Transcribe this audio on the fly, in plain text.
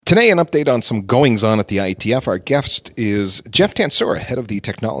Today, an update on some goings-on at the IETF. Our guest is Jeff Tansura, head of the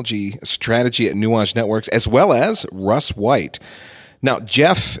technology strategy at Nuage Networks, as well as Russ White. Now,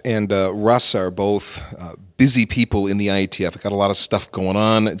 Jeff and Russ are both busy people in the IETF. Got a lot of stuff going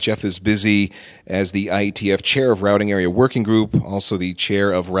on. Jeff is busy as the IETF chair of Routing Area Working Group, also the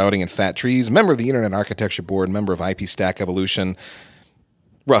chair of Routing and Fat Trees, member of the Internet Architecture Board, member of IP Stack Evolution.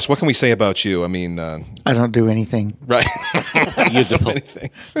 Russ, what can we say about you? I mean... I don't do anything. Right. So many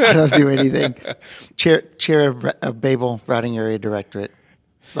things. I don't do anything. Chair of Babel Routing Area Directorate.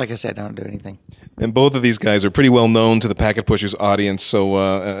 Like I said, I don't do anything. And both of these guys are pretty well known to the Packet Pushers audience,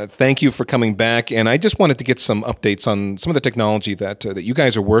 so thank you for coming back. And I just wanted to get some updates on some of the technology that you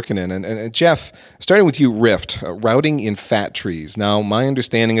guys are working in. And Jeff, starting with you, Rift, routing in fat trees. Now, my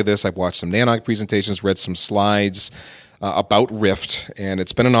understanding of this, I've watched some Nanog presentations, read some slides about Rift, and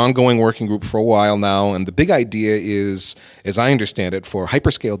it's been an ongoing working group for a while now. And the big idea is, as I understand it, for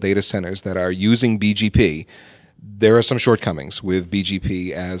hyperscale data centers that are using BGP, there are some shortcomings with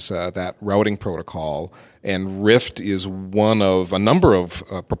BGP as that routing protocol, and Rift is one of a number of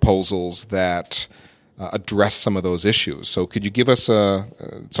proposals that address some of those issues. So could you give us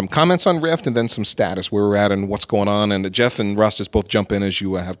some comments on Rift and then some status, where we're at and what's going on? And Jeff and Russ, just both jump in as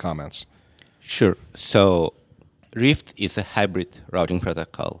you have comments. Sure. So Rift is a hybrid routing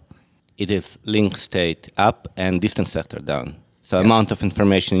protocol. It is link state up and distance vector down. So yes. Amount of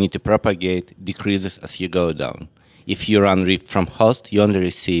information you need to propagate decreases as you go down. If you run Rift from host, you only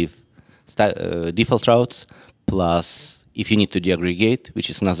receive default routes, plus if you need to deaggregate, which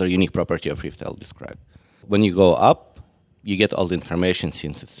is another unique property of Rift I'll describe. When you go up, you get all the information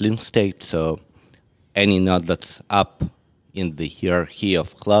since it's link state, so any node that's up in the hierarchy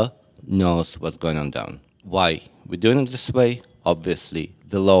of cloud knows what's going on down. Why we're doing it this way? Obviously,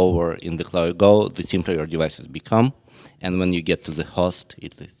 the lower in the cloud you go, the simpler your devices become. And when you get to the host,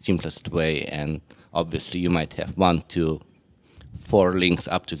 it's the simplest way. And obviously, you might have 1, 2, 4 links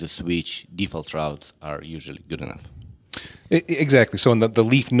up to the switch. Default routes are usually good enough. Exactly. So in the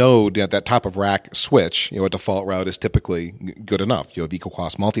leaf node, that top of rack switch, a default route is typically good enough. You have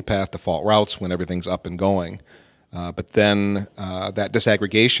equal-cost multipath default routes when everything's up and going. But then that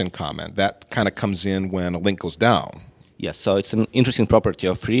disaggregation comment, that kind of comes in when a link goes down. Yes, so it's an interesting property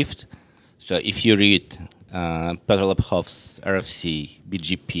of Rift. So if you read Peter Lephoff's RFC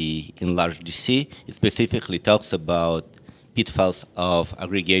BGP in large DC, it specifically talks about pitfalls of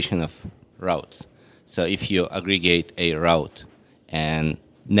aggregation of routes. So if you aggregate a route and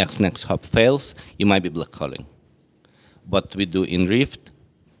next hop fails, you might be blackholing. What we do in Rift,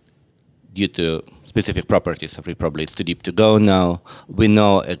 due to specific properties of Rift, probably it's too deep to go now, we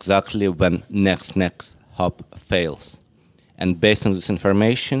know exactly when next hop fails. And based on this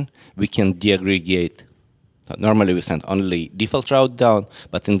information, we can deaggregate. Normally, we send only default route down,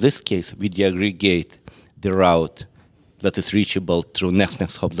 but in this case, we deaggregate the route that is reachable through next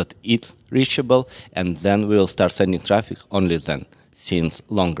hop that is reachable, and then we will start sending traffic only then, since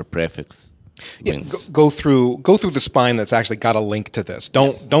longer prefix. Yeah, go through the spine that's actually got a link to this.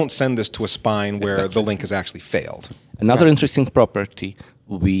 Don't send this to a spine where exactly. The link has actually failed. Another interesting property,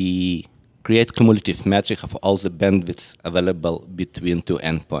 we create cumulative metric of all the bandwidths available between two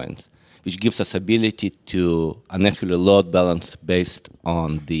endpoints, which gives us ability to unaccurately load balance based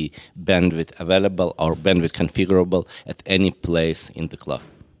on the bandwidth available or bandwidth configurable at any place in the cloud,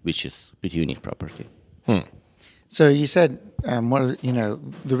 which is a pretty unique property. So you said the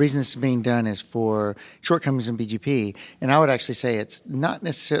reason this is being done is for shortcomings in BGP, and I would actually say it's not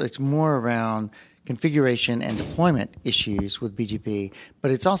necessarily, it's more around configuration and deployment issues with BGP, but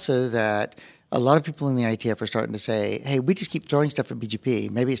it's also that a lot of people in the IETF are starting to say, hey, we just keep throwing stuff at BGP.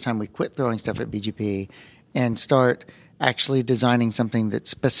 Maybe it's time we quit throwing stuff at BGP and start actually designing something that's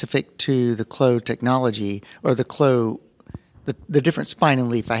specific to the CLO technology or the CLO, the different spine and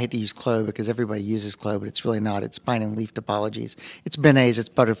leaf. I hate to use CLO because everybody uses CLO, but it's really not. It's spine and leaf topologies. It's Benes, it's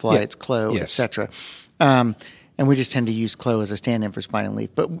Butterfly, it's CLO, yes. etc. And we just tend to use CLO as a stand-in for spine and leaf.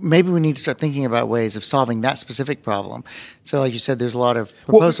 But maybe we need to start thinking about ways of solving that specific problem. So like you said, there's a lot of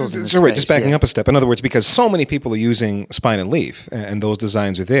proposals in this space. Right, just backing up a step. In other words, because so many people are using spine and leaf, and those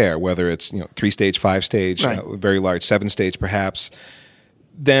designs are there, whether it's 3-stage, 5-stage, right. Very large 7-stage perhaps,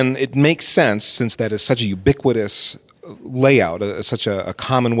 then it makes sense, since that is such a ubiquitous layout, such a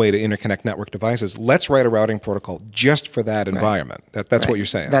common way to interconnect network devices. Let's write a routing protocol just for that environment. That's right. What you're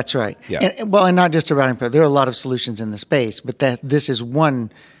saying. That's right. Yeah. And not just a routing protocol. There are a lot of solutions in the space, but this is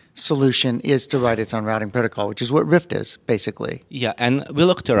one solution, is to write its own routing protocol, which is what Rift is, basically. Yeah, and we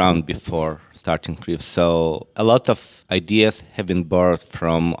looked around before starting Rift, so a lot of ideas have been borrowed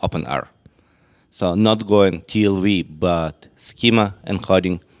from OpenR. So not going TLV, but schema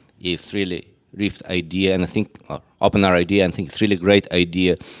encoding is really Rift idea, and I think OpenR idea, and I think it's really great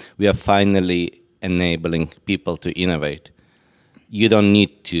idea. We are finally enabling people to innovate. You don't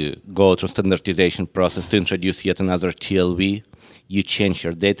need to go through standardization process to introduce yet another TLV. You change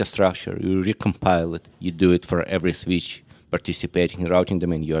your data structure, you recompile it, you do it for every switch participating in routing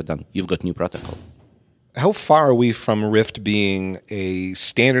domain, you're done. You've got new protocol. How far are we from Rift being a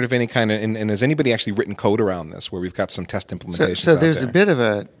standard of any kind? And has anybody actually written code around this where we've got some test implementations So there's out there? a bit of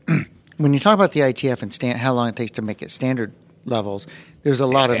a... when you talk about the IETF and how long it takes to make it standard levels, there's a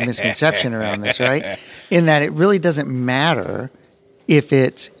lot of misconception around this, right? In that it really doesn't matter if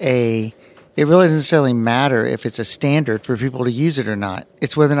it really doesn't necessarily matter if it's a standard for people to use it or not.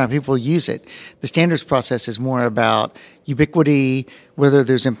 It's whether or not people use it. The standards process is more about ubiquity, whether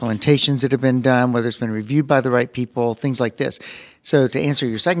there's implementations that have been done, whether it's been reviewed by the right people, things like this. So to answer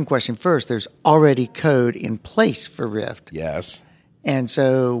your second question first, there's already code in place for Rift. Yes. And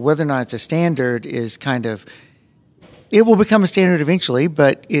so whether or not it's a standard is kind of, it will become a standard eventually,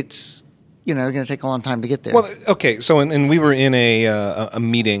 but it's, going to take a long time to get there. Well, okay. So, and we were in a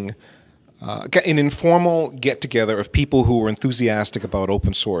meeting, an informal get-together of people who were enthusiastic about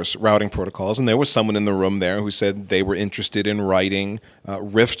open source routing protocols, and there was someone in the room there who said they were interested in writing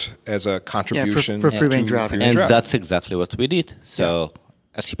Rift as a contribution for free-range routing. And that's exactly what we did. So,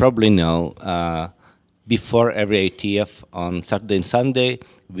 as you probably know, before every IETF on Saturday and Sunday,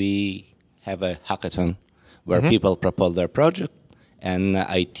 we have a hackathon where people propose their project, and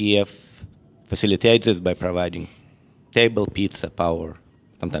IETF facilitates this by providing table, pizza, power,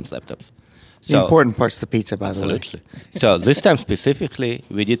 sometimes laptops. The important part's the pizza, by the way. Absolutely. So this time specifically,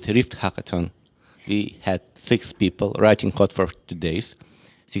 we did Rift Hackathon. We had 6 people writing code for 2 days.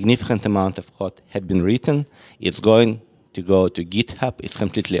 Significant amount of code had been written. It's going to go to GitHub. It's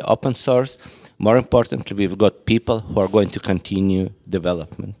completely open source. More importantly, we've got people who are going to continue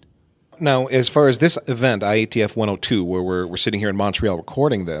development. Now, as far as this event, IETF 102, where we're sitting here in Montreal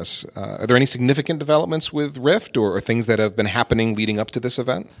recording this, are there any significant developments with Rift or things that have been happening leading up to this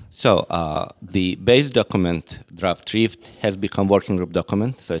event? So the base document, draft Rift, has become working group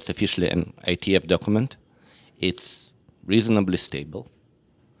document. So it's officially an IETF document. It's reasonably stable.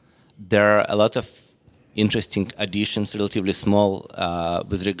 There are a lot of interesting additions, relatively small,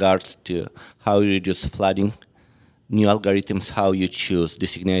 with regards to how you reduce flooding, new algorithms, how you choose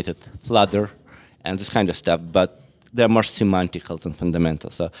designated floodder, and this kind of stuff. But they're more semantical than fundamental.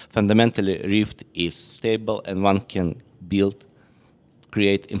 So fundamentally, Rift is stable, and one can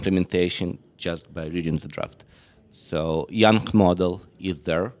create implementation just by reading the draft. So YANC model is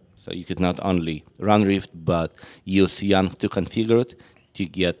there. So you could not only run Rift, but use YANC to configure it, to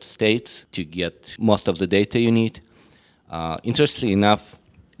get states, to get most of the data you need. Interestingly enough,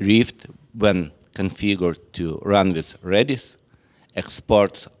 Rift, when configured to run with Redis,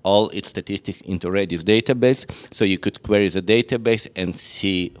 exports all its statistics into Redis database, so you could query the database and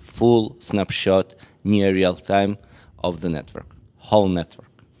see full snapshot near real time of the network, whole network.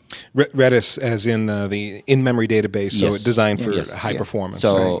 Redis, as in the in-memory database, so it's designed for high performance.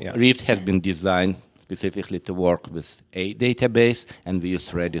 So Rift has been designed specifically to work with a database, and we use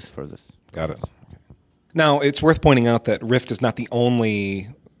Redis for this. Got it. Now, it's worth pointing out that Rift is not the only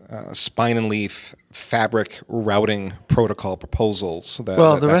spine and leaf fabric routing protocol proposals that's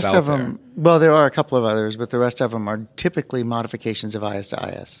out there. Well, there are a couple of others, but the rest of them are typically modifications of IS to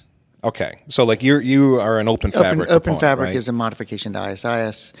IS. Okay, so like you are an open fabric. Open fabric right? is a modification to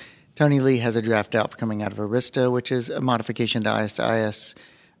IS. Tony Lee has a draft out coming out of Arista, which is a modification to IS.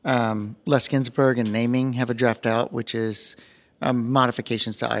 Les Ginsberg and Naming have a draft out, which is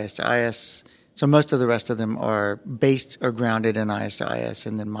modifications to IS. So most of the rest of them are based or grounded in IS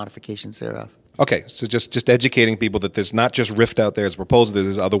and then modifications thereof. Okay, so just educating people that there's not just Rift out there as a proposal,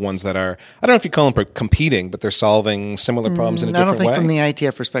 there's other ones that are, I don't know if you call them competing, but they're solving similar problems in a different way. I don't think from the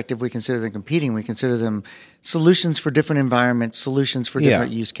IETF perspective we consider them competing. We consider them solutions for different environments, solutions for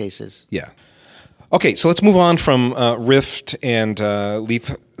different use cases. Yeah. Okay, so let's move on from Rift and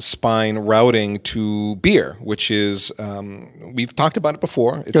leaf spine routing to BIER, which is, we've talked about it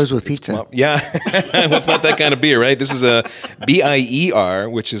before. It goes with pizza. Yeah. Well, it's not that kind of beer, right? This is a BIER,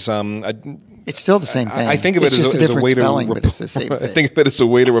 which is it's still the same thing. I think of it as a way but it's the same thing. I think of it as a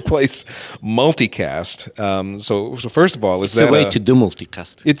way to replace multicast. So first of all, it's a way to do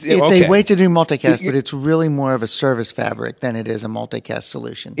multicast. It's a way to do multicast, but it's really more of a service fabric than it is a multicast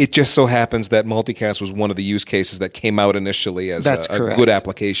solution. It just so happens that multicast was one of the use cases that came out initially as a good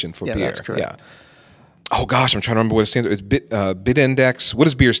application for BIER. That's correct. Yeah. Oh gosh, I'm trying to remember what it stands for. It's bit index. What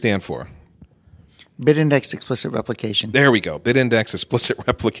does BIER stand for? Bit indexed explicit replication. There we go. Bit index explicit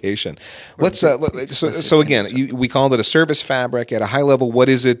replication. So again, we called it a service fabric at a high level. What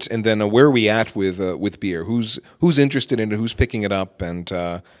is it? And then where are we at with BIER? Who's interested in it? Who's picking it up? And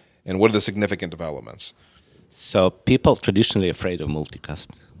what are the significant developments? So people traditionally afraid of multicast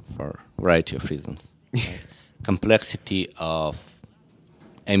for a variety of reasons. Complexity of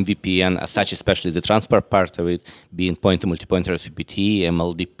MVPN as such, especially the transport part of it, being point-to-multipoint RSVPT,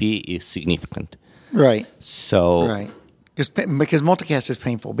 MLDP, is significant. Right. So right. Because multicast is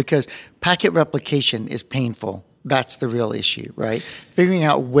painful. Because packet replication is painful. That's the real issue, right? Figuring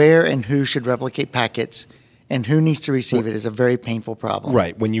out where and who should replicate packets and who needs to receive it is a very painful problem.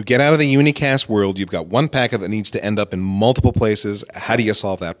 Right. When you get out of the unicast world, you've got one packet that needs to end up in multiple places. How do you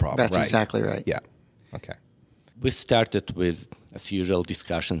solve that problem? That's exactly right. Yeah. Okay. We started with, as usual,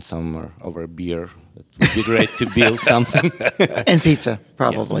 discussion somewhere over beer. It would be great to build something. And pizza,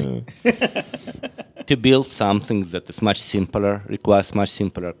 probably. Yeah. To build something that is much simpler, requires much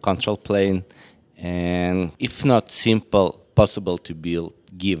simpler control plane, and if not simple, possible to build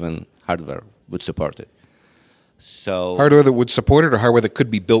given hardware would support it. So hardware that would support it, or hardware that could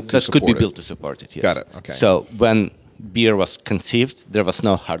be built to support it? That could be built to support it, yes. Got it, okay. So when BIER was conceived, there was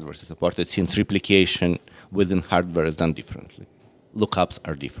no hardware to support it, since replication within hardware is done differently. Lookups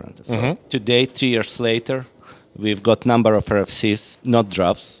are different as well. Today, 3 years later, we've got number of RFCs, not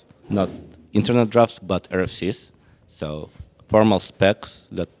drafts, not internet drafts, but RFCs. So formal specs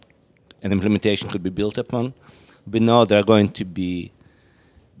that an implementation could be built upon. We know there are going to be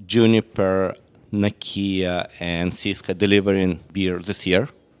Juniper, Nokia, and Cisco delivering BIER this year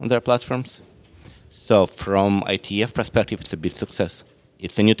on their platforms. So from IETF perspective, it's a big success.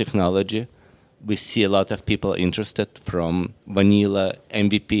 It's a new technology. We see a lot of people interested, from vanilla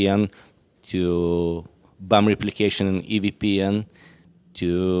MVPN to BAM replication and EVPN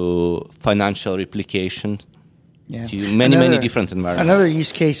to financial replication to many different environments. Another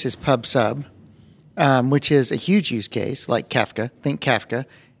use case is PubSub, which is a huge use case, like Kafka. Think Kafka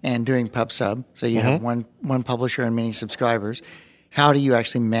and doing PubSub. So you have one publisher and many subscribers. How do you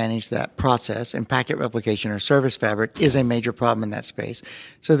actually manage that process? And packet replication or service fabric is a major problem in that space.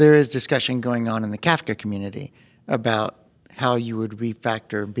 So there is discussion going on in the Kafka community about how you would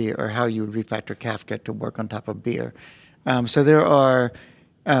refactor BIER, or how you would refactor Kafka to work on top of BIER. So there are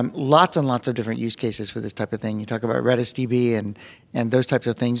lots and lots of different use cases for this type of thing. You talk about Redis DB and those types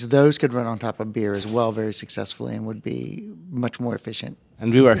of things. Those could run on top of BIER as well very successfully and would be much more efficient.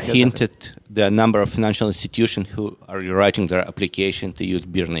 And we were hinted the number of financial institutions who are rewriting their application to use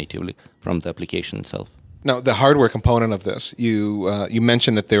BIER natively from the application itself. Now, the hardware component of this, you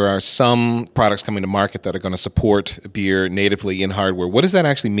mentioned that there are some products coming to market that are going to support BIER natively in hardware. What does that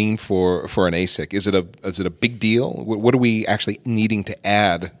actually mean for an ASIC? Is it a big deal? What are we actually needing to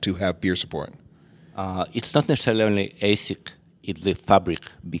add to have BIER support? It's not necessarily only ASIC, it's the fabric,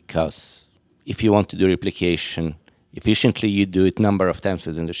 because if you want to do replication efficiently, you do it number of times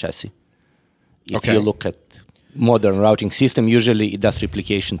within the chassis. If you look at modern routing system, usually it does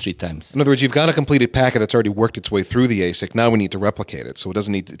replication 3 times. In other words, you've got a completed packet that's already worked its way through the ASIC. Now we need to replicate it. So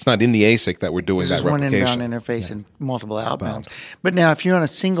it's not in the ASIC that we're doing that replication. There's one inbound interface and multiple outbounds. But now if you're on a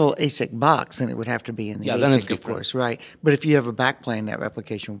single ASIC box, then it would have to be in the ASIC, of course, right? But if you have a backplane, that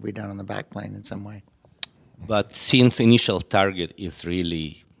replication will be done on the backplane in some way. But since initial target is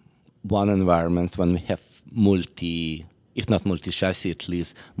really one environment, when we have if not multi-chassis, at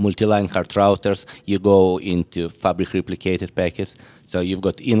least multi-line card routers, you go into fabric replicated packets. So you've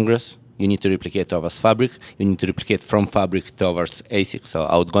got ingress, you need to replicate towards fabric, you need to replicate from fabric towards ASIC, so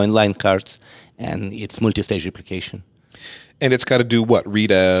outgoing line cards, and it's multi-stage replication. And it's got to do what?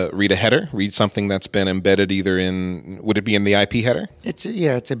 Read a header? Read something that's been embedded either in, would it be in the IP header? It's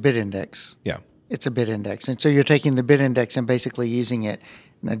a bit index. Yeah. It's a bit index. And so you're taking the bit index and basically using it.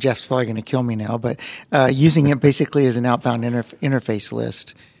 Now, Jeff's probably going to kill me now, but using it basically as an outbound interface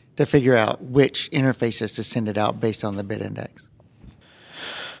list to figure out which interfaces to send it out based on the bit index.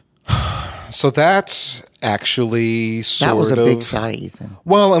 So that's actually that was a big sigh, Ethan.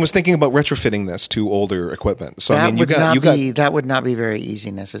 Well, I was thinking about retrofitting this to older equipment. So that would not be very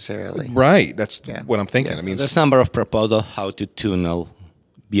easy necessarily. Right. That's what I'm thinking. I mean, there's a number of proposals how to tunnel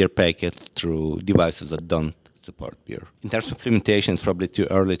BIER packets through devices that don't support BIER. In terms of implementation, it's probably too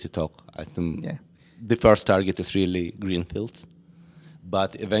early to talk. I think the first target is really greenfields,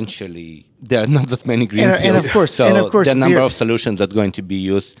 but eventually there are not that many greenfields. And of course, there are a number of solutions that are going to be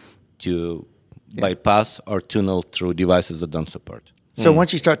used to bypass or tunnel through devices that don't support. So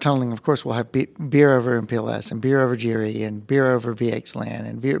once you start tunneling, of course, we'll have BIER over MPLS and BIER over GRE and BIER over VXLAN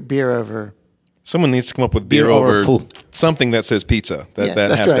and BIER over Someone needs to come up with beer over foo. something that says pizza. That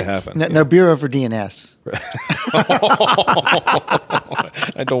Yes, has right. to happen. No beer over DNS.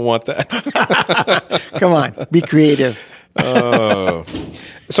 I don't want that. Come on, be creative.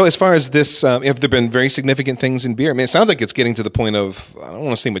 So as far as this, have there been very significant things in beer? I mean, it sounds like it's getting to the point of, I don't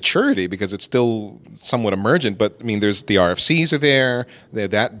want to say maturity because it's still somewhat emergent, but I mean, there's the RFCs are there.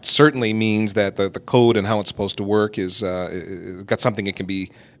 That certainly means that the code and how it's supposed to work is got something it can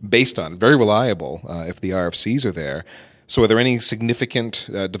be based on. Very reliable if the RFCs are there. So are there any significant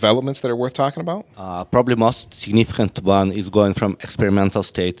developments that are worth talking about? Probably most significant one is going from experimental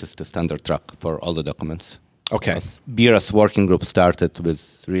status to standard track for all the documents. Okay. BIER's working group started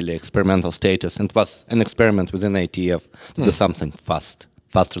with really experimental status and was an experiment within IETF to do something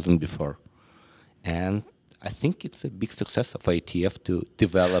faster than before. And I think it's a big success of IETF to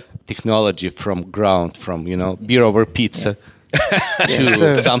develop technology from ground, from, beer over pizza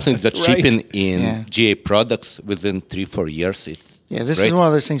to something that's shipping in GA products within 3-4 years. This is one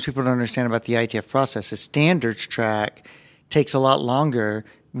of those things people don't understand about the IETF process. A standards track takes a lot longer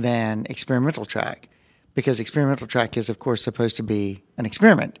than experimental track. Because experimental track is, of course, supposed to be an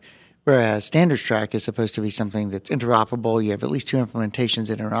experiment, whereas standards track is supposed to be something that's interoperable. You have at least 2 implementations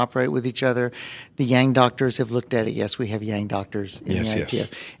that interoperate with each other. The Yang doctors have looked at it. Yes, we have Yang doctors in the IETF.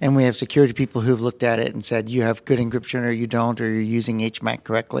 Yes. And we have security people who've looked at it and said, you have good encryption or you don't, or you're using HMAC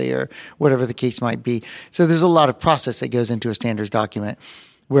correctly, or whatever the case might be. So there's a lot of process that goes into a standards document.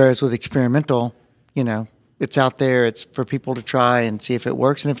 Whereas with experimental, it's out there. It's for people to try and see if it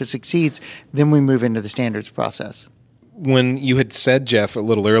works. And if it succeeds, then we move into the standards process. When you had said, Jeff, a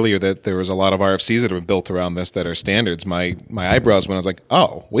little earlier that there was a lot of RFCs that have been built around this that are standards, my eyebrows went, I was like,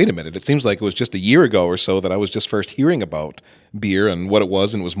 oh, wait a minute. It seems like it was just a year ago or so that I was just first hearing about BIER and what it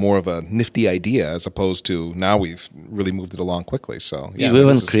was, and it was more of a nifty idea as opposed to now we've really moved it along quickly. So we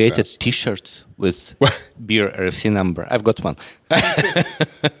even created T-shirts with BIER RFC number. I've got one.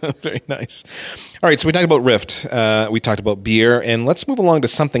 Very nice. All right, so we talked about Rift, we talked about BIER, and let's move along to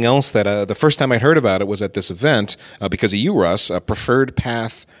something else that the first time I'd heard about it was at this event because of you, Russ, preferred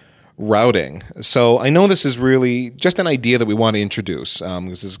path routing. So I know this is really just an idea that we want to introduce.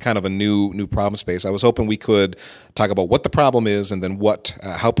 This is kind of a new problem space. I was hoping we could talk about what the problem is and then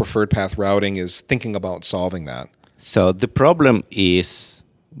how preferred path routing is thinking about solving that. So the problem is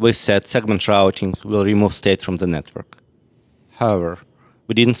we said segment routing will remove state from the network. However,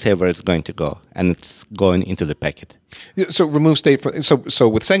 we didn't say where it's going to go, and it's going into the packet. So remove state from. So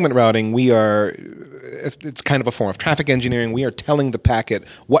with segment routing, it's kind of a form of traffic engineering. We are telling the packet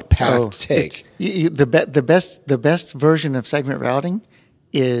what path to take. The best version of segment routing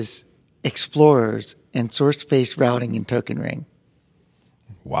is explorers and source-based routing in Token Ring.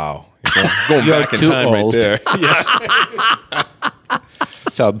 Wow, going back in time old. right there.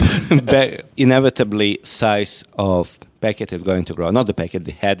 So inevitably, size of packet is going to grow. Not the packet,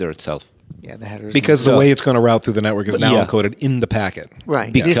 the header itself. Yeah, the header. Because the way it's going to route through the network is now encoded in the packet.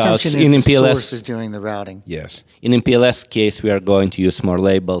 Right. Because the assumption is in the MPLS, source is doing the routing. Yes. In MPLS case, we are going to use more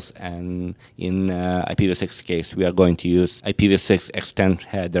labels, and in IPv6 case, we are going to use IPv6 extend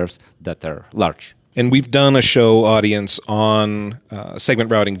headers that are large. And we've done a show, audience, on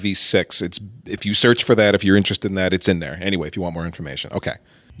segment routing v6. If you search for that, if you're interested in that, it's in there. Anyway, if you want more information. Okay.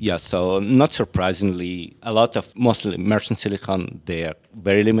 Yeah, so not surprisingly, a lot of mostly merchant silicon, they are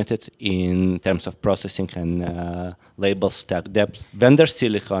very limited in terms of processing and label stack depth. Vendor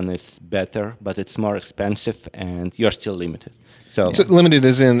silicon is better, but it's more expensive and you're still limited. So limited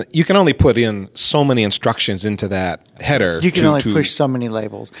as in you can only put in so many instructions into that header. You can only push so many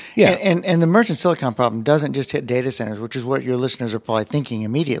labels. Yeah. And the merchant silicon problem doesn't just hit data centers, which is what your listeners are probably thinking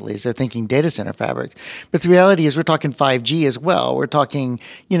immediately, is they're thinking data center fabrics. But the reality is we're talking 5G as well. We're talking,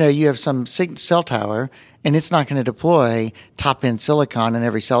 you have some cell tower, and it's not going to deploy top-end silicon in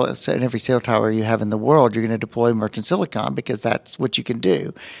every cell tower you have in the world. You're going to deploy merchant silicon because that's what you can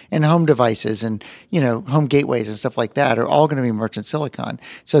do. And home devices and, home gateways and stuff like that are all going to be merchant silicon.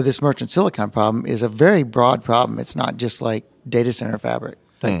 So this merchant silicon problem is a very broad problem. It's not just like data center fabric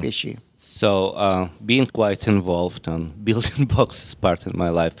type issue. So being quite involved on building boxes part in my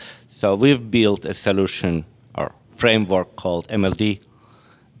life. So we've built a solution or framework called MSD.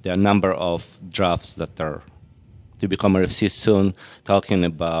 There are a number of drafts that are to become RFC soon, talking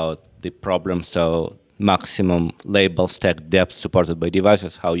about the problem. So maximum label stack depth supported by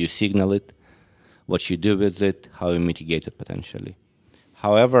devices, how you signal it, what you do with it, how you mitigate it potentially.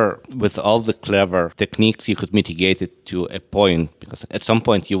 However, with all the clever techniques, you could mitigate it to a point, because at some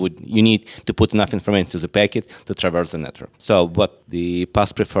point you need to put enough information to the packet to traverse the network. So what the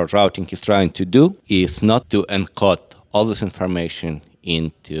path preferred routing is trying to do is not to encode all this information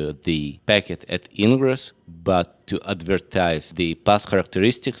into the packet at ingress, but to advertise the path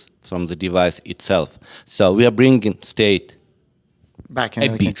characteristics from the device itself. So we are bringing state back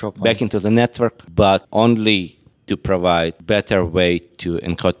into the control plane. back into the network, but only to provide better way to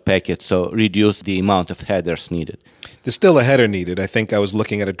encode packets, so reduce the amount of headers needed. There's still a header needed. I think I was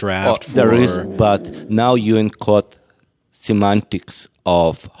looking at a draft for... There is, but now you encode semantics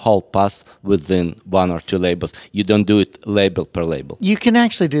of whole path within one or two labels. You don't do it label per label. You can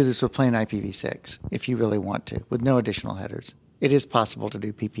actually do this with plain IPv6 if you really want to, with no additional headers. It is possible to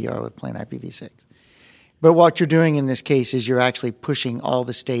do PPR with plain IPv6. But what you're doing in this case is you're actually pushing all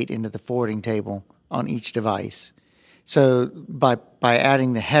the state into the forwarding table on each device. So by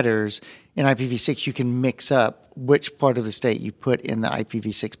adding the headers in IPv6, you can mix up which part of the state you put in the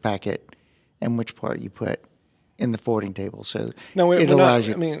IPv6 packet and which part you put in the forwarding table. So it allows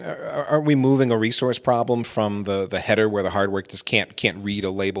you. I mean, are we moving a resource problem from the header where the hardware just can't read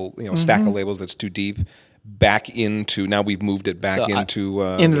a label, stack of labels that's too deep, back into, now we've moved it back into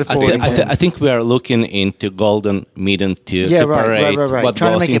the forwarding table? I think we are looking into golden median to separate right. what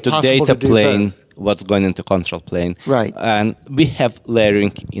Trying goes to make into it possible data to do plane, both. what's going into control plane. Right. And we have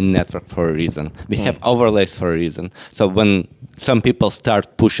layering in network for a reason. We have overlays for a reason. So when some people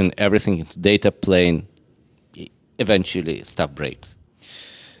start pushing everything into data plane, eventually stuff breaks.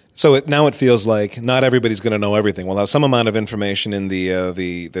 So now it feels like not everybody's going to know everything. We'll have some amount of information in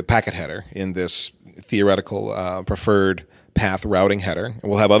the packet header, in this theoretical preferred path routing header. And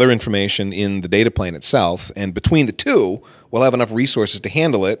we'll have other information in the data plane itself. And between the two, we'll have enough resources to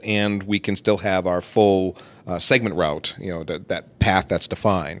handle it, and we can still have our full segment route, that path that's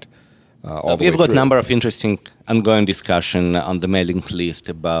defined. We've got a number of interesting ongoing discussion on the mailing list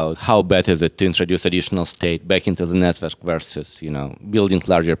about how better is it to introduce additional state back into the network versus, building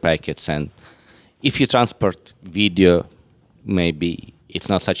larger packets. And if you transport video, maybe it's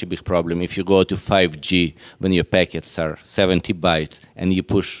not such a big problem. If you go to 5G when your packets are 70 bytes and you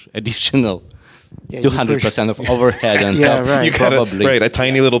push additional 200% of overhead on top, right. You got probably a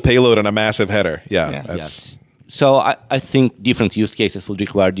tiny little payload on a massive header. That's... So I think different use cases will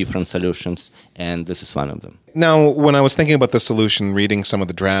require different solutions, and this is one of them. Now, when I was thinking about the solution, reading some of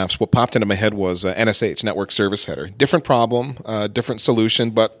the drafts, what popped into my head was NSH, Network Service Header. Different problem, different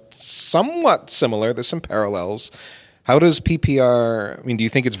solution, but somewhat similar. There's some parallels. How does PPR, do you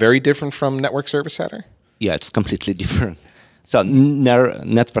think it's very different from Network Service Header? Yeah, it's completely different. So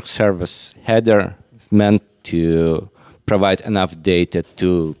Network Service Header is meant to provide enough data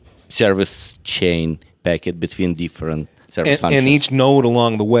to service chain packet between different service functions. And each node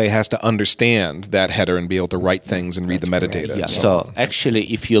along the way has to understand that header and be able to write things and read the metadata. Yeah. So actually,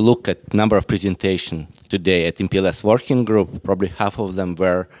 if you look at number of presentations today at MPLS working group, probably half of them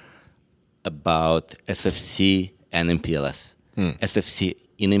were about SFC and MPLS. SFC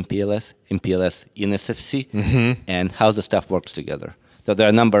in MPLS, MPLS in SFC, and how the stuff works together. So there are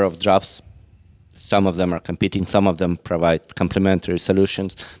a number of drafts. Some of them are competing. Some of them provide complementary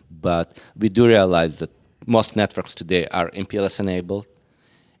solutions. But we do realize that most networks today are MPLS enabled.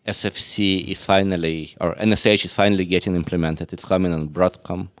 SFC is finally, or NSH is finally getting implemented. It's coming on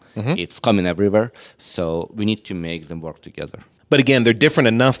Broadcom. It's coming everywhere. So we need to make them work together. But again, they're different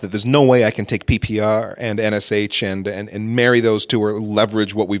enough that there's no way I can take PPR and NSH and marry those two or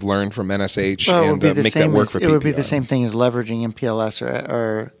leverage what we've learned from NSH and make that work for PPR. It would be the same thing as leveraging MPLS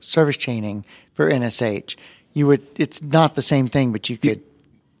or service chaining for NSH. It's not the same thing, but you could...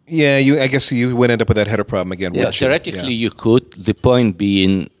 Yeah, I guess you would end up with that header problem again. Yeah, theoretically you could. The point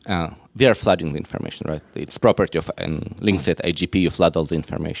being, we are flooding the information, right? It's property of links at IGP, you flood all the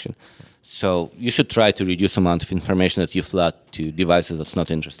information. So you should try to reduce the amount of information that you flood to devices that's not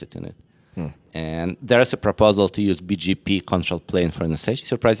interested in it. And there is a proposal to use BGP control plane for NSH,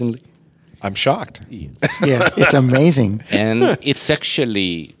 surprisingly. I'm shocked. Yeah, it's amazing. And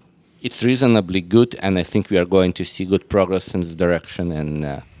it's reasonably good, and I think we are going to see good progress in this direction.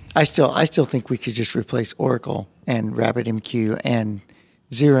 And I still think we could just replace Oracle and RabbitMQ and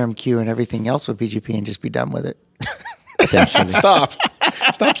ZeroMQ and everything else with BGP and just be done with it. Potentially.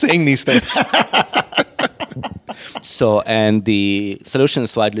 Stop saying these things. So, and the solution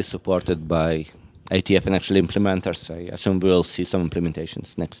is widely supported by IETF and actually implementers. I assume we'll see some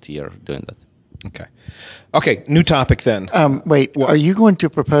implementations next year doing that. Okay, new topic then. Wait, are you going to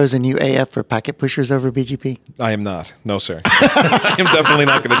propose a new AF for packet pushers over BGP? I am not. No, sir. I am definitely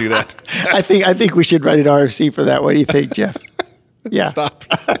not going to do that. I think we should write an RFC for that. What do you think, Jeff? Yeah. Stop.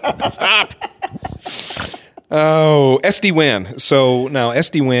 Oh, SD-WAN. So now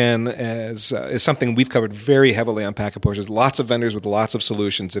SD-WAN is something we've covered very heavily on Packet Pushers. Lots of vendors with lots of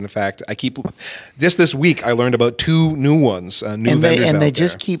solutions. And in fact, just this week, I learned about 2 new ones, new vendors out there. And they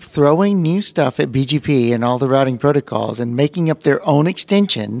just keep throwing new stuff at BGP and all the routing protocols and making up their own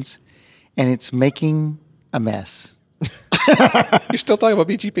extensions, and it's making a mess. You're still talking about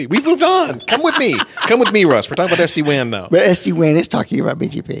BGP. We've moved on. Come with me. Come with me, Russ. We're talking about SD-WAN now. But SD-WAN is talking about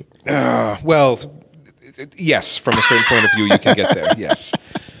BGP. Well, yes, from a certain point of view, you can get there. Yes.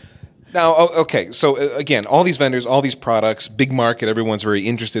 Now, okay, so again, all these vendors, all these products, big market, everyone's very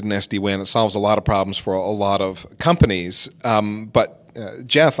interested in SD-WAN. It solves a lot of problems for a lot of companies. But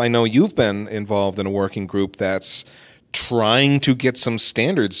Jeff, I know you've been involved in a working group that's trying to get some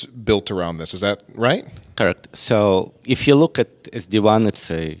standards built around this. Is that right? Correct. So if you look at SD-WAN,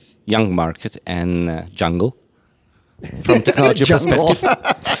 it's a young market and jungle from technology perspective.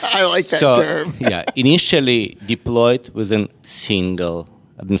 I like that term. Yeah, initially deployed within single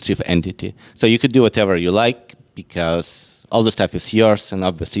administrative entity. So you could do whatever you like because all the stuff is yours, and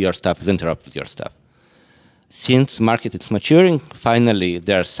obviously your stuff is interrupt with your stuff. Since market is maturing, finally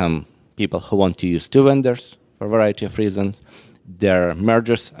there are some people who want to use 2 vendors for a variety of reasons. There are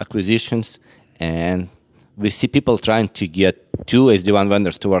mergers, acquisitions, and we see people trying to get 2 SD-WAN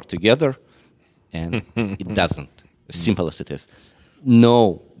vendors to work together, and it doesn't. As simple as it is.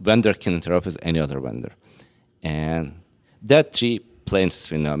 No vendor can interrupt with any other vendor. And that 3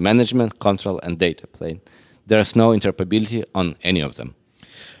 planes, management, control, and data plane. There is no interoperability on any of them.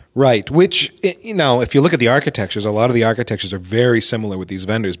 Right, which, if you look at the architectures, a lot of the architectures are very similar with these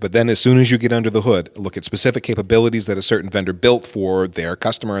vendors, but then as soon as you get under the hood, look at specific capabilities that a certain vendor built for their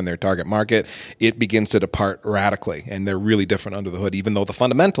customer and their target market, it begins to depart radically, and they're really different under the hood, even though the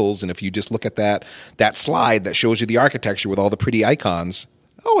fundamentals, and if you just look at that slide that shows you the architecture with all the pretty icons,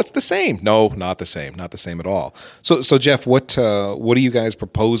 it's the same. No, not the same at all. So Jeff, what are you guys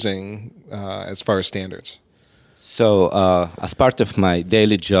proposing as far as standards? So as part of my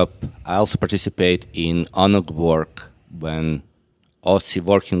daily job, I also participate in ONOG work when OSI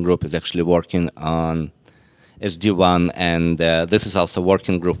working group is actually working on SD-WAN, and this is also a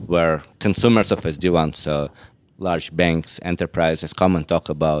working group where consumers of SD-WAN, so large banks, enterprises, come and talk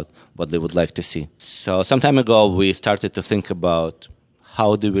about what they would like to see. So some time ago, we started to think about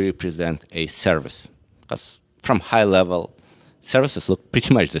how do we represent a service? Because from high level, services look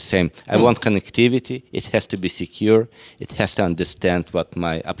pretty much the same. I want connectivity. It has to be secure. It has to understand what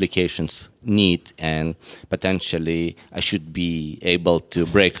my applications need, and potentially I should be able to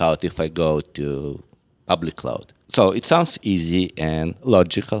break out if I go to public cloud. So it sounds easy and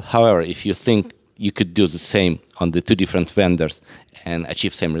logical. However, if you think you could do the same on the 2 different vendors and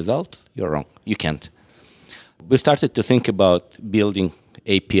achieve same results, you're wrong. You can't. We started to think about building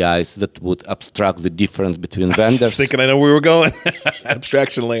APIs that would abstract the difference between vendors. I was thinking I know where we were going.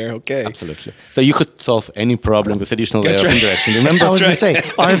 Abstraction layer, okay. Absolutely. So you could solve any problem with additional layer of indirection. Remember? I was going to say,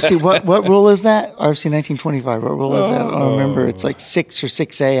 RFC, what rule is that? RFC 1925, what rule is that? I don't remember. It's like 6 or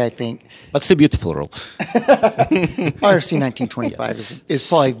 6A, I think. But it's a beautiful rule. RFC 1925 is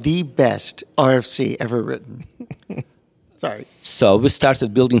probably the best RFC ever written. Sorry. So we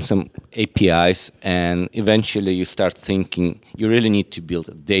started building some APIs, and eventually you start thinking you really need to build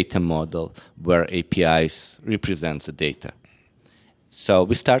a data model where APIs represent the data. So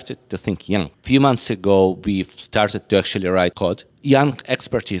we started to think young. A few months ago, we started to actually write code. Young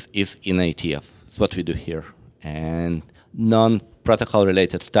expertise is in IETF. That's what we do here. And non-protocol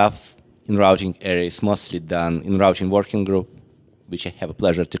related stuff in routing area is mostly done in routing working group, which I have a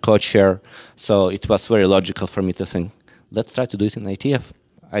pleasure to co-chair. So it was very logical for me to think, let's try to do it in IETF.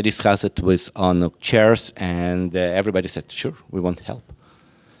 I discussed it with ONOG chairs, and everybody said, sure, we want help.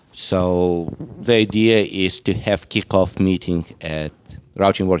 So the idea is to have kickoff meeting at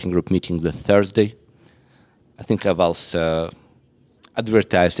routing working group meeting the Thursday. I think I've also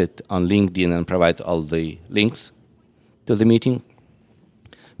advertised it on LinkedIn and provide all the links to the meeting.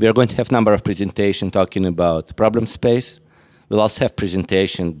 We are going to have a number of presentations talking about problem space. We'll also have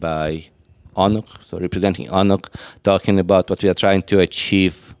presentation by ONOG, so representing ONOG, talking about what we are trying to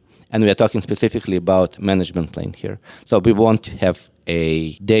achieve. And we are talking specifically about management plane here. So we want to have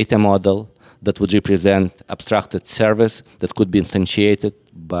a data model that would represent abstracted service that could be instantiated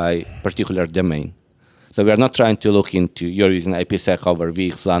by particular domain. So we are not trying to look into you're using IPsec over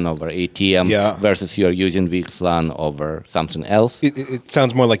VXLAN over ATM versus you're using VXLAN over something else. It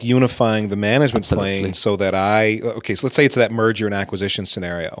sounds more like unifying the management plane so that so let's say it's that merger and acquisition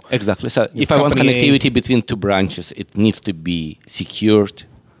scenario. Exactly. So if I want connectivity between 2 branches, it needs to be secured.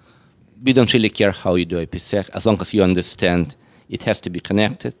 We don't really care how you do IPsec, as long as you understand it has to be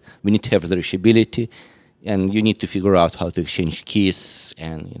connected. We need to have the reachability. and you need to figure out how to exchange keys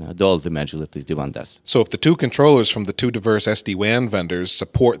and do all the magic that SD-WAN does. So if the two controllers from the two diverse SD-WAN vendors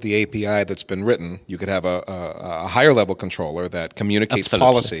support the API that's been written, you could have a higher level controller that communicates Absolutely.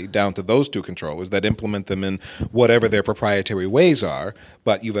 policy down to those two controllers that implement them in whatever their proprietary ways are,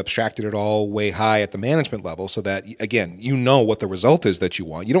 but you've abstracted it all way high at the management level so that, again, you know what the result is that you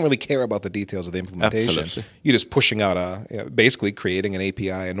want. You don't really care about the details of the implementation. Absolutely. You're just pushing out basically creating an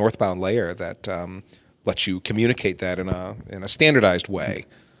API, a northbound layer that lets you communicate that in a standardized way.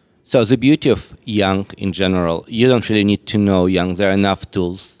 So the beauty of Yang in general, you don't really need to know Yang. There are enough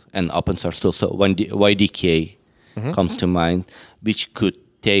tools and open source tools. So when YDK comes to mind, which could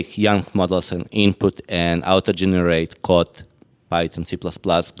take Yang models and input and auto-generate code, Python, C++,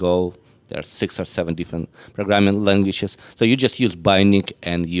 Go. There are 6 or 7 different programming languages. So you just use binding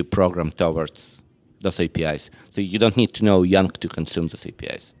and you program towards those APIs. So you don't need to know Yang to consume those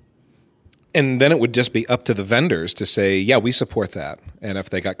APIs. And then it would just be up to the vendors to say, yeah, we support that. And if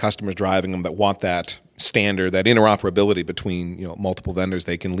they got customers driving them that want that standard, that interoperability between multiple vendors,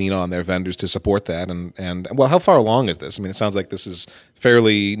 they can lean on their vendors to support that. And well, how far along is this? I mean, it sounds like this is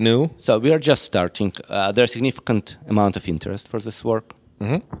fairly new. So we are just starting. There's a significant amount of interest for this work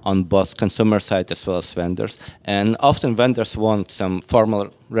on both consumer side as well as vendors. And often vendors want some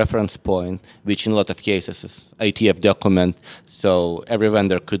formal reference point, which in a lot of cases is IETF document. So every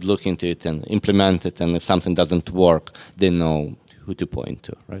vendor could look into it and implement it, and if something doesn't work, they know who to point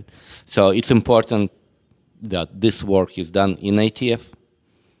to, right? So it's important that this work is done in IETF.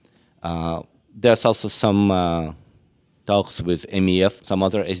 There's also some talks with MEF, some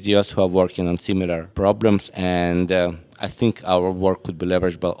other SDOs who are working on similar problems, and I think our work could be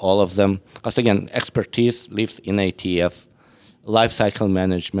leveraged by all of them. Because again, expertise lives in IETF, lifecycle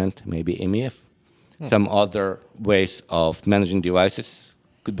management, maybe MEF. Some other ways of managing devices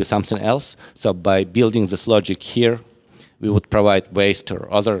could be something else. So by building this logic here, we would provide ways to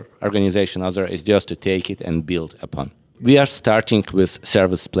other organizations, other SDOs to take it and build upon. We are starting with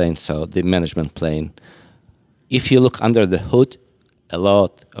service plane, so the management plane. If you look under the hood, a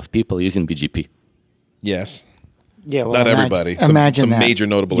lot of people using BGP. Yes. Yeah, well, not everybody. Imagine some that. major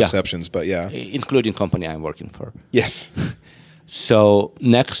notable exceptions, but yeah. Including company I'm working for. Yes. So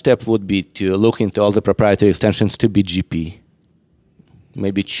next step would be to look into all the proprietary extensions to BGP.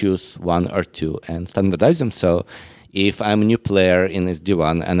 Maybe choose 1 or 2 and standardize them. So if I'm a new player in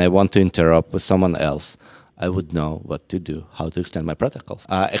SD-WAN and I want to interrupt with someone else, I would know what to do, how to extend my protocols.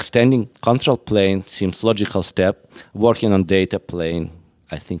 Extending control plane seems logical step. Working on data plane,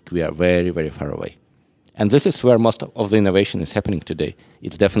 I think we are very, very far away. And this is where most of the innovation is happening today.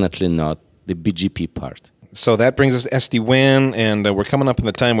 It's definitely not the BGP part. So that brings us to SD-WAN, and we're coming up in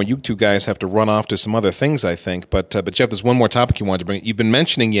the time where you two guys have to run off to some other things, I think. But Jeff, there's one more topic you wanted to bring. You've been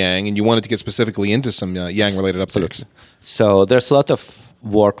mentioning Yang, and you wanted to get specifically into some Yang-related updates. So there's a lot of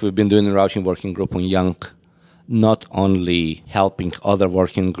work we've been doing in routing working group on Yang, not only helping other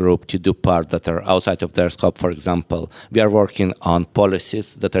working group to do parts that are outside of their scope. For example, we are working on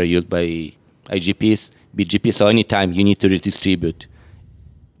policies that are used by IGPs, BGP. So anytime you need to redistribute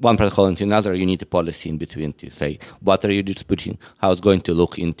one protocol into another, you need a policy in between to say what are you distributing, how it's going to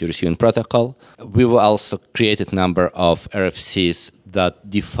look into receiving protocol. We will also create a number of RFCs that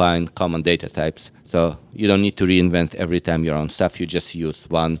define common data types. So you don't need to reinvent every time your own stuff. You just use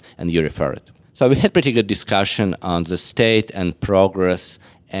one and you refer it. So we had pretty good discussion on the state and progress,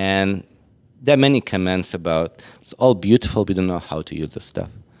 and there are many comments about it's all beautiful, we don't know how to use the stuff.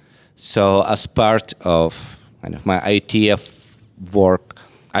 So as part of kind of my IETF work,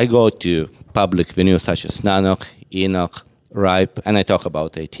 I go to public venues such as NANOC, ENOC, RIPE, and I talk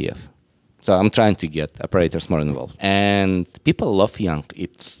about IETF. So I'm trying to get operators more involved. And people love Yang.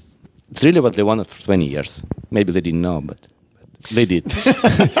 It's really what they wanted for 20 years. Maybe they didn't know, but they did. But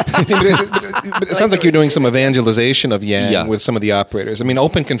it sounds like you're doing some evangelization of Yang with some of the operators. I mean,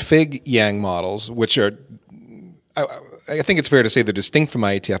 open config Yang models, which are, I think it's fair to say they're distinct from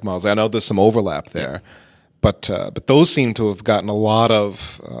IETF models. I know there's some overlap there. But those seem to have gotten a lot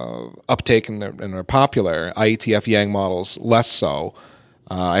of uptake and are popular. IETF Yang models, less so.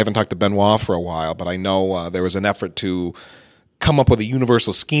 I haven't talked to Benoit for a while, but I know there was an effort to come up with a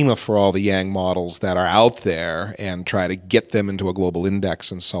universal schema for all the Yang models that are out there and try to get them into a global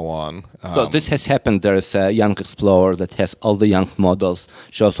index and so on. So this has happened. There's a Yang Explorer that has all the Yang models,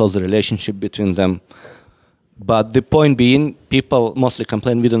 shows all the relationship between them. But the point being, people mostly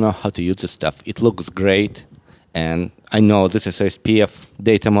complain, we don't know how to use this stuff. It looks great. And I know this is SPF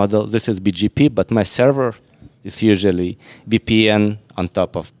data model, this is BGP, but my server is usually VPN on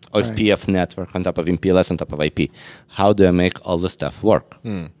top of OSPF network, on top of MPLS, on top of IP. How do I make all this stuff work?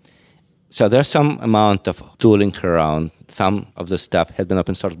 So there's some amount of tooling around. Some of the stuff has been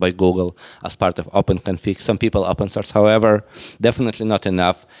open sourced by Google as part of OpenConfig. Some people open source, however, definitely not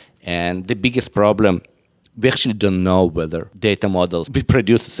enough. And the biggest problem, we actually don't know whether data models we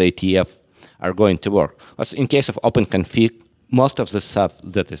produce as IETF are going to work. Also, in case of OpenConfig, most of the stuff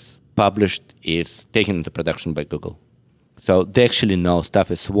that is published is taken into production by Google. So they actually know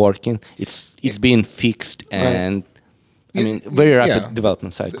stuff is working. It's being fixed and very rapid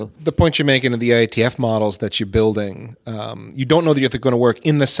development cycle. The point you're making in the IETF models that you're building, you don't know that they're going to work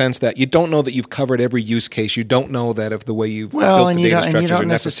in the sense that you don't know that you've covered every use case. You don't know that if the way you've built the data structures are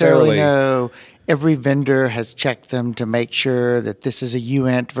necessarily know every vendor has checked them to make sure that this is a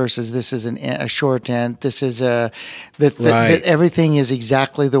uint versus this is a short int. This is that everything is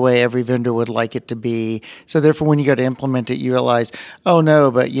exactly the way every vendor would like it to be. So therefore, when you go to implement it, you realize, oh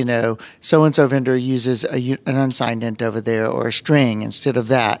no, but so-and-so vendor uses an unsigned int over there or a string instead of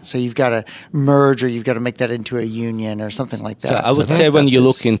that. So you've got to merge or you've got to make that into a union or something like that. So I would say when you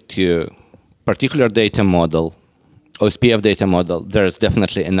look into particular data model, OSPF data model, there's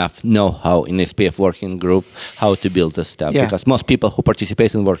definitely enough know-how in SPF working group how to build this stuff. Yeah. Because most people who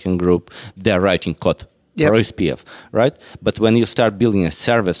participate in working group, they're writing code for OSPF, right? But when you start building a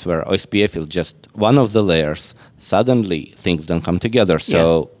service where OSPF is just one of the layers, suddenly things don't come together.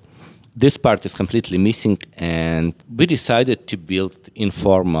 So this part is completely missing, and we decided to build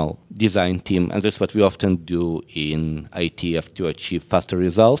informal design team, and this is what we often do in IETF to achieve faster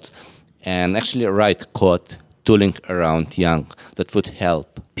results, and actually write code tooling around Yang that would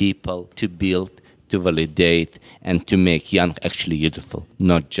help people to build, to validate, and to make Yang actually useful,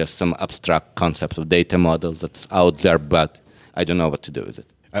 not just some abstract concept of data models that's out there, but I don't know what to do with it.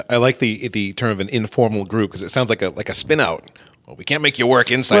 I like the term of an informal group because it sounds like a spin out. Well, we can't make you work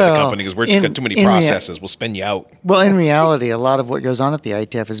inside the company because we've got too many processes. We'll spin you out. Well, in reality, a lot of what goes on at the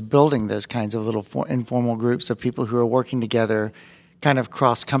IETF is building those kinds of little informal groups of people who are working together kind of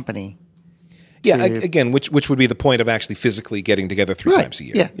cross-company. Yeah, again, which would be the point of actually physically getting together 3 times a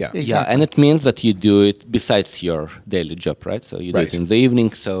year. Yeah, exactly. Yeah, and it means that you do it besides your daily job, right? So you do it in the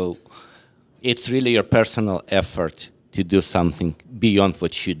evening, so it's really your personal effort to do something beyond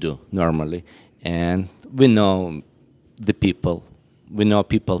what you do normally. And we know the people. We know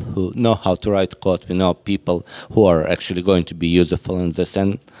people who know how to write code. We know people who are actually going to be useful in this.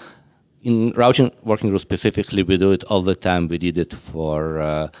 And in routing working group specifically, we do it all the time. We did it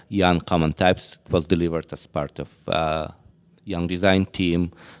for Yang common types. It was delivered as part of Yang design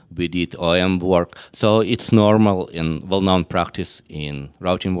team. We did OM work. So it's normal and well-known practice in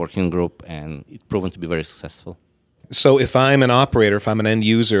routing working group, and it's proven to be very successful. So if I'm an operator, if I'm an end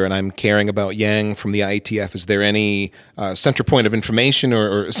user, and I'm caring about Yang from the IETF, is there any center point of information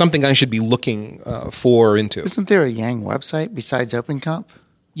or something I should be looking for into? Isn't there a Yang website besides OpenConf?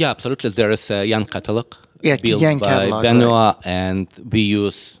 Yeah, absolutely. There is a Yang catalog built Yang by catalog, Benoit, and we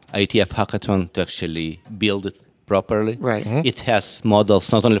use IETF Hackathon to actually build it properly. Right. Mm-hmm. It has models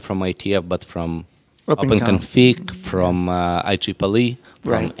not only from IETF, but from OpenConfig, from IEEE,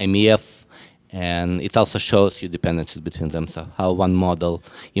 from MEF, and it also shows you dependencies between them, so how one model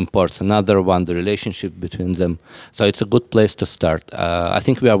imports another one, the relationship between them. So it's a good place to start. I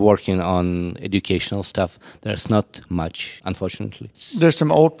think we are working on educational stuff. There's not much, unfortunately. There's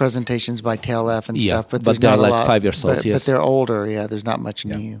some old presentations by TLF and stuff, but there's they're not like a lot, 5 years old, but they're older, there's not much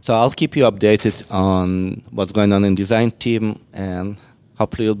new. So I'll keep you updated on what's going on in design team, and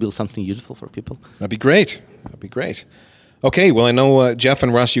hopefully you'll build something useful for people. That'd be great. Okay, well, I know, Jeff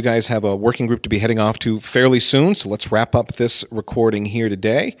and Russ, you guys have a working group to be heading off to fairly soon, so let's wrap up this recording here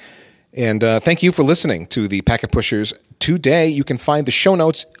today. And thank you for listening to the Packet Pushers today. You can find the show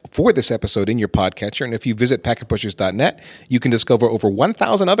notes for this episode in your podcatcher, and if you visit packetpushers.net, you can discover over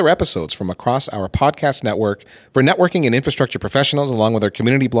 1,000 other episodes from across our podcast network for networking and infrastructure professionals, along with our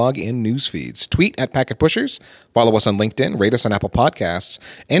community blog and news feeds. Tweet at Packet Pushers, follow us on LinkedIn, rate us on Apple Podcasts,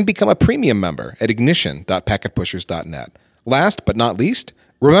 and become a premium member at ignition.packetpushers.net. Last but not least,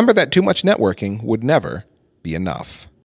 remember that too much networking would never be enough.